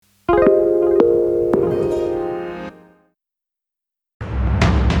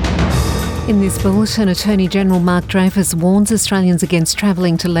In this bulletin, Attorney-General Mark Dreyfus warns Australians against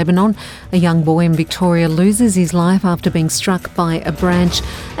travelling to Lebanon. A young boy in Victoria loses his life after being struck by a branch.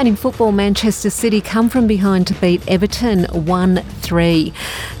 And in football, Manchester City come from behind to beat Everton 1-3.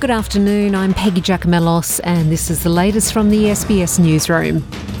 Good afternoon, I'm Peggy Giacomellos and this is the latest from the SBS Newsroom.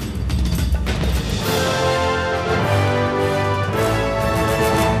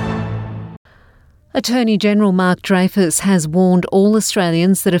 Attorney-General Mark Dreyfus has warned all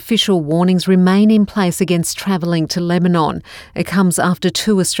Australians that official warnings remain in place against travelling to Lebanon. It comes after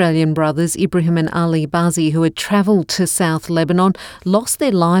two Australian brothers, Ibrahim and Ali Bazi, who had travelled to South Lebanon, lost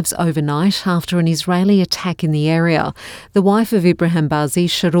their lives overnight after an Israeli attack in the area. The wife of Ibrahim Bazi,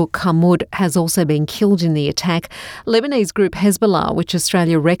 Sharuk Hamoud, has also been killed in the attack. Lebanese group Hezbollah, which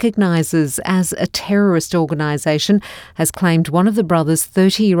Australia recognises as a terrorist organisation, has claimed one of the brothers,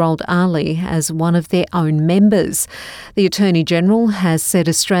 30-year-old Ali, as one of their own members. The Attorney-General has said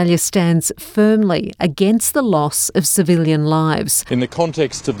Australia stands firmly against the loss of civilian lives. In the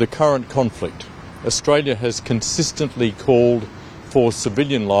context of the current conflict, Australia has consistently called for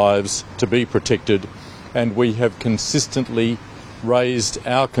civilian lives to be protected, and we have consistently raised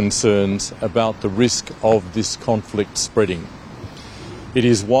our concerns about the risk of this conflict spreading. It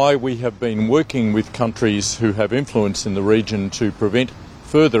is why we have been working with countries who have influence in the region to prevent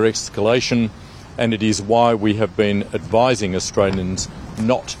further escalation, and it is why we have been advising Australians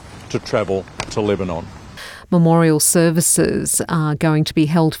not to travel to Lebanon. Memorial services are going to be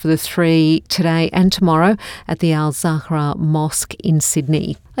held for the three today and tomorrow at the Al Zahra Mosque in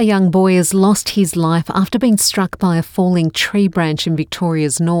Sydney. A young boy has lost his life after being struck by a falling tree branch in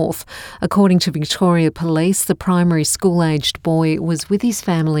Victoria's north. According to Victoria Police, the primary school-aged boy was with his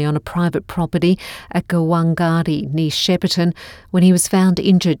family on a private property at Gawangari near Shepparton when he was found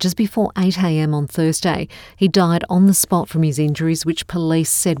injured just before 8 a.m. on Thursday. He died on the spot from his injuries, which police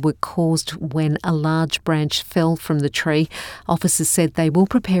said were caused when a large branch fell from the tree. Officers said they will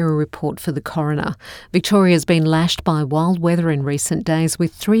prepare a report for the coroner. Victoria has been lashed by wild weather in recent days,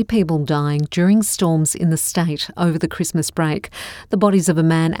 with 3 people dying during storms in the state over the Christmas break. The bodies of a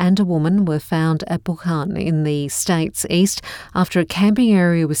man and a woman were found at Bulletin in the state's east after a camping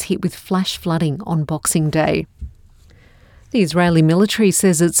area was hit with flash flooding on Boxing Day. The Israeli military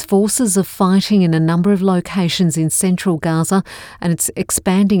says its forces are fighting in a number of locations in central Gaza, and it's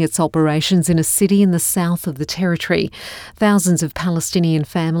expanding its operations in a city in the south of the territory. Thousands of Palestinian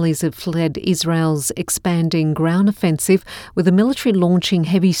families have fled Israel's expanding ground offensive, with the military launching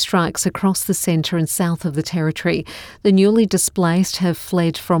heavy strikes across the centre and south of the territory. The newly displaced have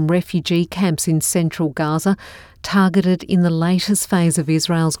fled from refugee camps in central Gaza, targeted in the latest phase of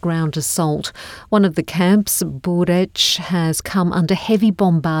Israel's ground assault. One of the camps, Burech, has come under heavy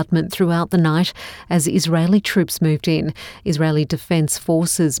bombardment throughout the night as Israeli troops moved in. Israeli Defence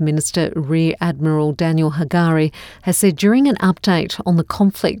Forces Minister Rear Admiral Daniel Hagari has said during an update on the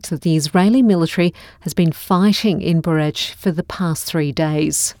conflict that the Israeli military has been fighting in Burech for the past 3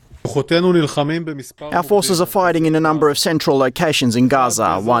 days. Our forces are fighting in a number of central locations in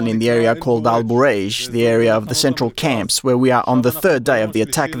Gaza, one in the area called Al-Burej, the area of the central camps, where we are on the 3rd day of the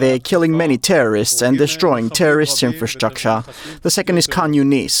attack there, killing many terrorists and destroying terrorists' infrastructure. The second is Khan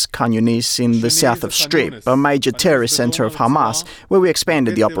Yunis in the south of Strip, a major terrorist centre of Hamas, where we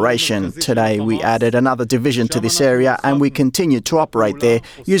expanded the operation. Today we added another division to this area and we continue to operate there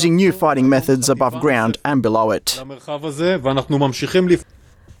using new fighting methods above ground and below it.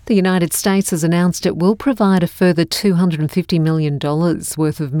 The United States has announced it will provide a further $250 million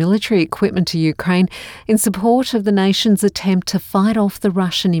worth of military equipment to Ukraine in support of the nation's attempt to fight off the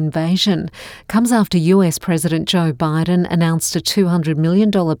Russian invasion. Comes after US President Joe Biden announced a $200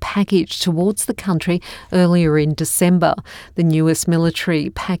 million package towards the country earlier in December. The newest military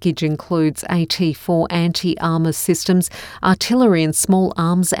package includes AT-4 anti-armour systems, artillery and small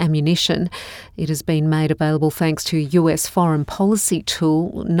arms ammunition. It has been made available thanks to a US foreign policy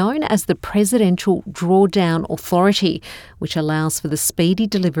tool known as the Presidential Drawdown Authority, which allows for the speedy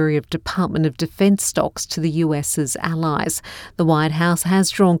delivery of Department of Defence stocks to the US's allies. The White House has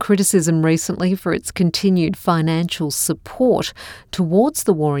drawn criticism recently for its continued financial support towards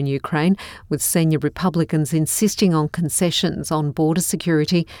the war in Ukraine, with senior Republicans insisting on concessions on border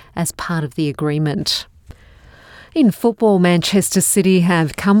security as part of the agreement. In football, Manchester City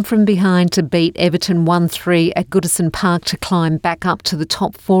have come from behind to beat Everton 1-3 at Goodison Park to climb back up to the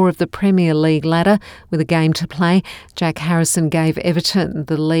top four of the Premier League ladder with a game to play. Jack Harrison gave Everton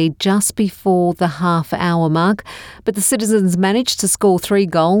the lead just before the half-hour mark, but the Citizens managed to score 3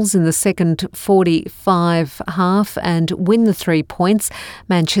 goals in the second 45 half and win the 3 points.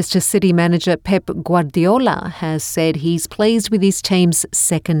 Manchester City manager Pep Guardiola has said he's pleased with his team's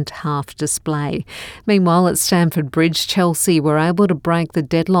second half display. Meanwhile, at Stamford Bridge, Chelsea were able to break the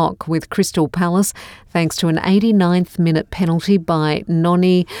deadlock with Crystal Palace thanks to an 89th minute penalty by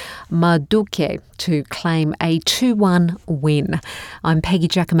Noni Madueke to claim a 2-1 win. I'm Peggy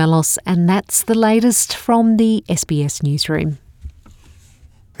Giacomellos, and that's the latest from the SBS Newsroom.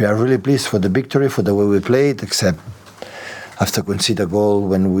 We are really pleased for the victory, for the way we played, except after conceding a goal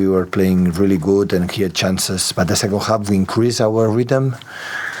when we were playing really good and he had chances. But the second half, we increased our rhythm.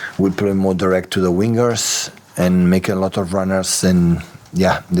 We play more direct to the wingers and make a lot of runners, and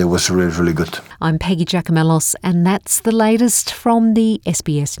yeah, that was really, really good. I'm Peggy Giacomellos, and that's the latest from the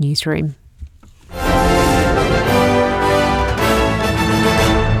SBS Newsroom.